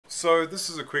So this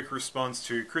is a quick response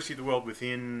to Chrissy the World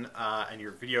Within and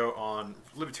your video on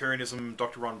libertarianism,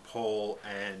 Dr. Ron Paul,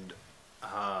 and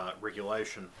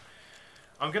regulation.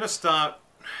 I'm going to start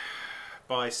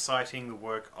by citing the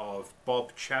work of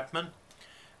Bob Chapman.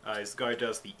 He's the guy who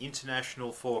does the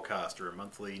International Forecaster, a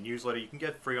monthly newsletter you can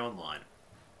get free online.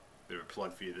 Bit of a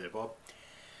plug for you there, Bob.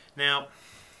 Now,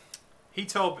 he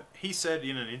said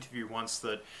in an interview once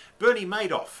that Bernie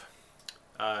Madoff,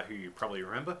 who you probably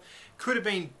remember, could have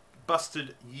been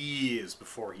busted years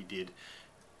before he did.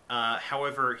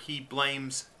 However, he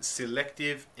blames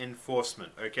selective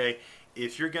enforcement, okay?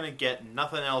 If you're going to get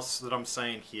nothing else that I'm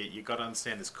saying here, you've got to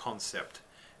understand this concept.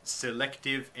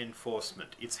 Selective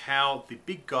enforcement. It's how the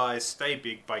big guys stay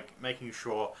big by making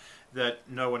sure that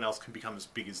no one else can become as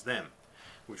big as them,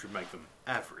 which would make them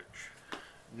average.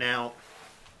 Now,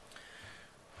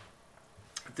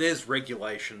 there's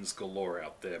regulations galore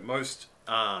out there. Most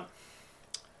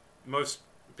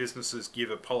businesses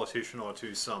give a politician or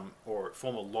two or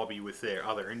form a lobby with their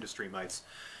other industry mates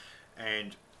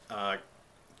and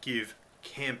give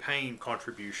campaign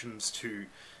contributions to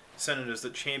senators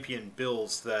that champion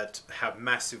bills that have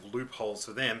massive loopholes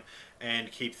for them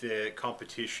and keep their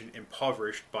competition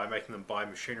impoverished by making them buy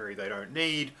machinery they don't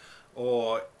need,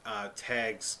 or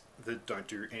tags that don't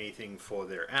do anything for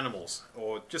their animals.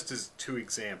 Or just as two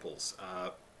examples,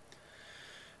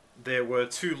 there were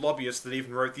two lobbyists that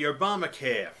even wrote the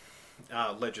Obamacare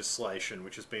legislation,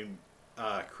 which has been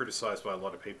criticized by a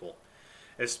lot of people,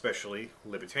 especially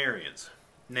libertarians.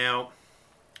 Now,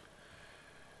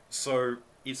 so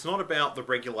it's not about the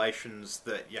regulations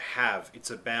that you have,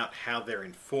 it's about how they're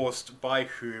enforced, by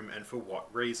whom, and for what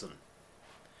reason.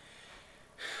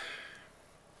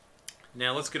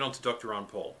 Now let's get on to Dr. Ron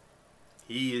Paul.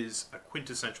 He is a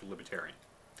quintessential libertarian.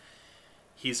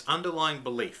 His underlying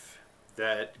belief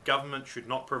that government should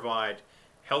not provide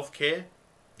healthcare,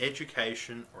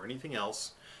 education, or anything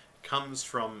else comes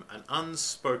from an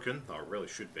unspoken, though it really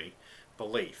should be,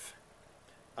 belief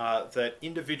that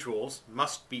individuals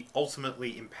must be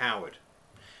ultimately empowered,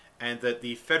 and that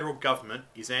the federal government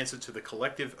is answered to the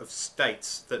collective of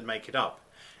states that make it up,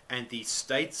 and the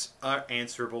states are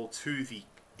answerable to the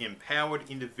empowered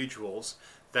individuals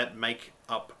that make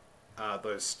up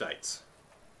those states.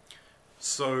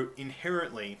 So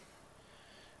inherently,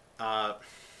 the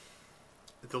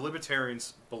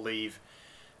libertarians believe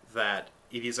that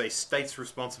it is a state's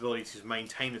responsibility to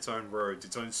maintain its own roads,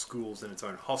 its own schools, and its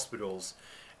own hospitals,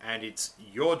 and it's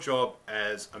your job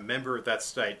as a member of that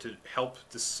state to help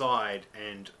decide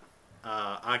and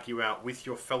argue out with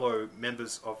your fellow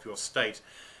members of your state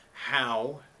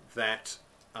how that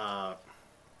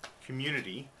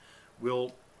community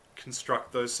will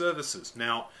construct those services.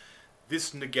 Now,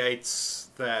 this negates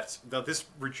that. Now, this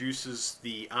reduces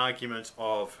the argument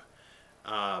of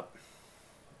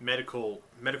medical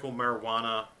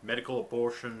marijuana, medical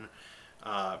abortion,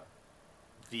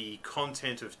 the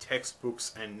content of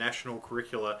textbooks and national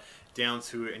curricula down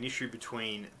to an issue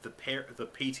between the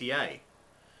PTA.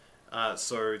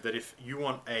 So that if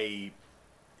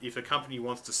a company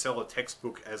wants to sell a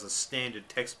textbook as a standard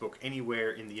textbook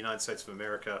anywhere in the United States of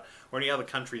America or any other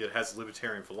country that has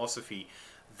libertarian philosophy,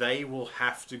 they will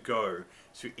have to go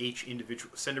to each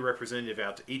individual, send a representative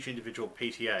out to each individual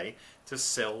PTA to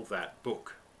sell that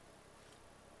book.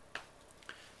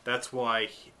 That's why,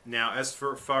 now as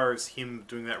far as him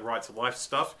doing that right to life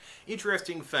stuff,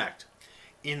 interesting fact,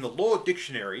 in the law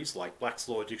dictionaries, like Black's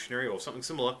Law Dictionary or something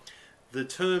similar, the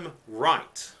term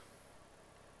right,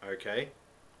 okay,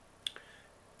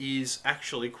 is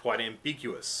actually quite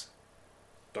ambiguous.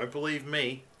 Don't believe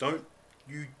me, don't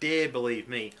you dare believe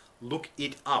me, look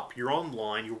it up. You're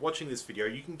online, you're watching this video,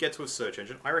 you can get to a search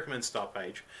engine, I recommend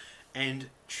Startpage, and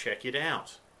check it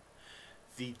out.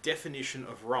 The definition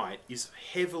of right is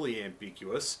heavily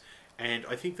ambiguous, and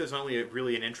I think there's only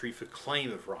really an entry for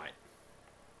claim of right.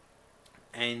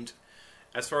 And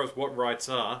as far as what rights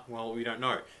are, well, we don't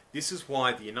know. This is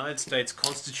why the United States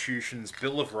Constitution's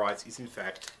Bill of Rights is in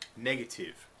fact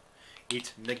negative.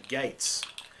 It negates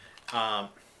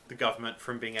the government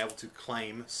from being able to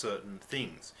claim certain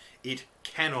things. It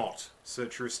cannot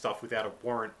search your stuff without a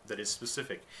warrant that is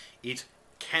specific. It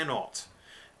cannot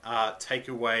take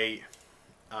away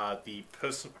the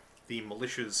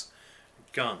militia's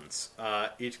guns.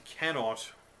 It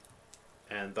cannot,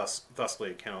 and thusly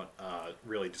it cannot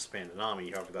really disband an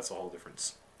army. However, that's a whole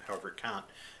different. However, it can't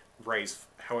raise.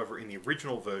 However, in the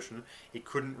original version, it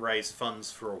couldn't raise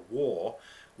funds for a war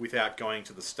without going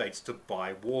to the states to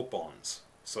buy war bonds.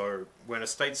 So when a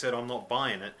state said, "I'm not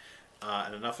buying it,"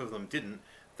 and enough of them didn't,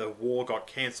 the war got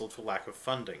cancelled for lack of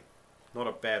funding. Not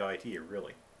a bad idea,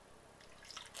 really.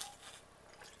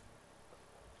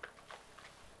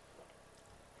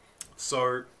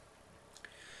 So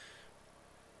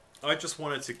I just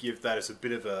wanted to give that as a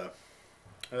bit of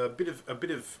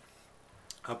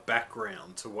a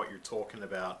background to what you're talking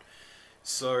about.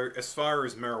 So as far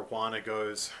as marijuana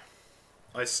goes,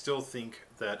 I still think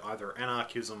that either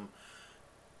anarchism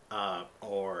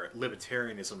or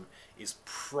libertarianism is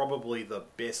probably the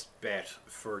best bet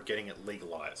for getting it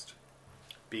legalized,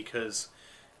 because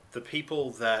the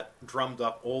people that drummed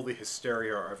up all the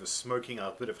hysteria over smoking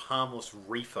a bit of harmless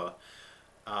reefer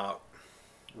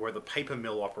were the paper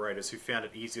mill operators who found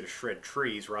it easier to shred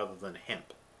trees rather than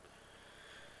hemp.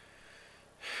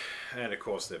 And of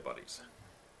course their buddies.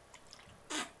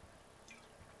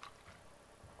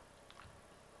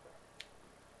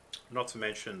 Not to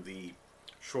mention the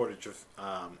shortage of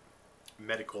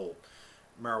medical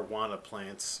marijuana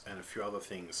plants and a few other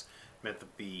things meant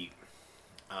that the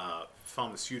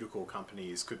pharmaceutical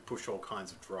companies could push all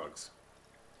kinds of drugs.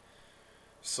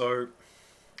 So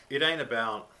it ain't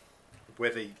about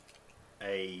whether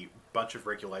a bunch of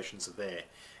regulations are there.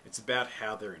 It's about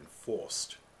how they're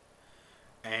enforced.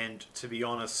 And to be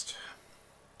honest,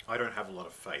 I don't have a lot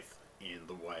of faith in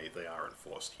the way they are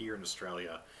enforced here in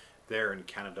Australia, there in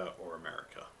Canada or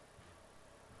America.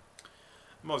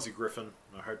 I'm Aussie Griffin,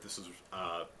 and I hope this has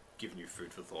given you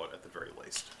food for thought at the very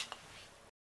least.